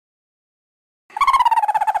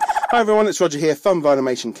Hi everyone, it's Roger here from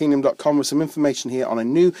VanimationKingdom.com with some information here on a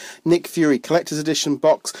new Nick Fury Collector's Edition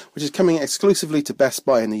box, which is coming exclusively to Best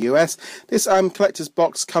Buy in the US. This collector's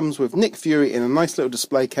box comes with Nick Fury in a nice little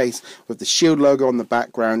display case with the SHIELD logo on the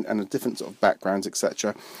background and a different sort of backgrounds,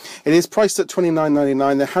 etc. It is priced at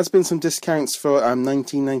 $29.99. There has been some discounts for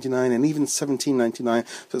 $19.99 and even $17.99,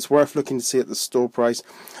 so it's worth looking to see at the store price.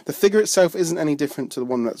 The figure itself isn't any different to the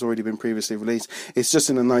one that's already been previously released. It's just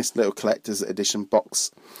in a nice little collector's edition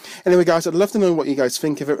box. Anyway guys, I'd love to know what you guys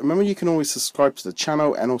think of it. Remember, you can always subscribe to the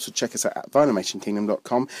channel and also check us out at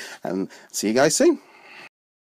VanimationKingdom.com, and see you guys soon.